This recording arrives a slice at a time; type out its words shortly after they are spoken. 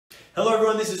Hello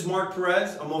everyone, this is Mark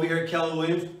Perez. I'm over here at Keller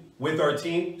Williams with our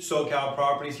team, SoCal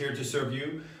Properties, here to serve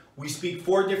you. We speak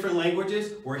 4 different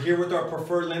languages. We're here with our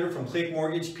preferred lender from Click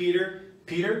Mortgage, Peter.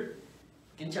 Peter.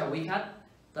 Kính chào quý khách,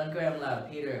 tên của em là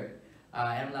Peter.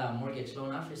 Em là Mortgage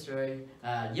Loan Officer,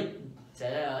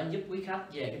 sẽ giúp quý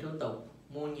khách về cái thủ tục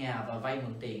mua nhà và vay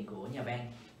mượn tiền của nhà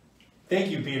bang.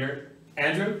 Thank you, Peter.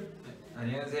 Andrew.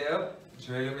 안녕하세요.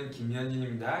 저의 이름은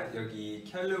김현진입니다. 여기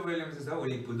켈러 윌리엄스에서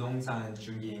우리 부동산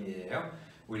중개인이에요.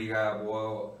 우리가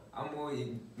뭐 아무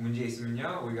문제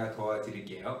있으면요, 우리가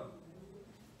도와드릴게요.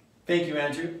 Thank you,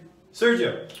 Andrew.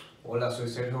 Sergio. Hola, soy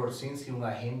Sergio Orsinski, un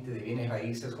agente de bienes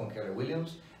raíces con Keller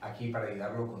Williams, aquí para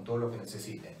ayudarlo con todo lo que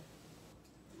necesiten.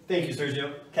 Thank you,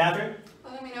 Sergio. Catherine.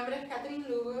 Hola, mi nombre es Catherine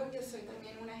Lugo, yo soy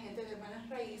también un agente de bienes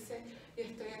raíces y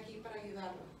estoy aquí para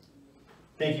ayudarlo.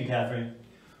 Thank you, Catherine.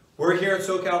 We're here at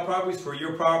SoCal Properties for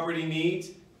your property needs.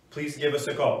 Please give us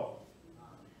a call.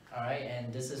 Alright,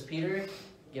 and this is Peter.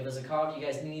 Give us a call if you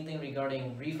guys need anything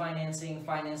regarding refinancing,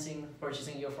 financing,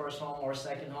 purchasing your first home or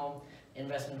second home,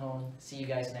 investment home. See you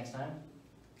guys next time.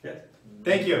 Yes.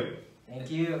 Thank you. Thank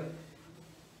you.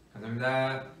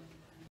 감사합니다.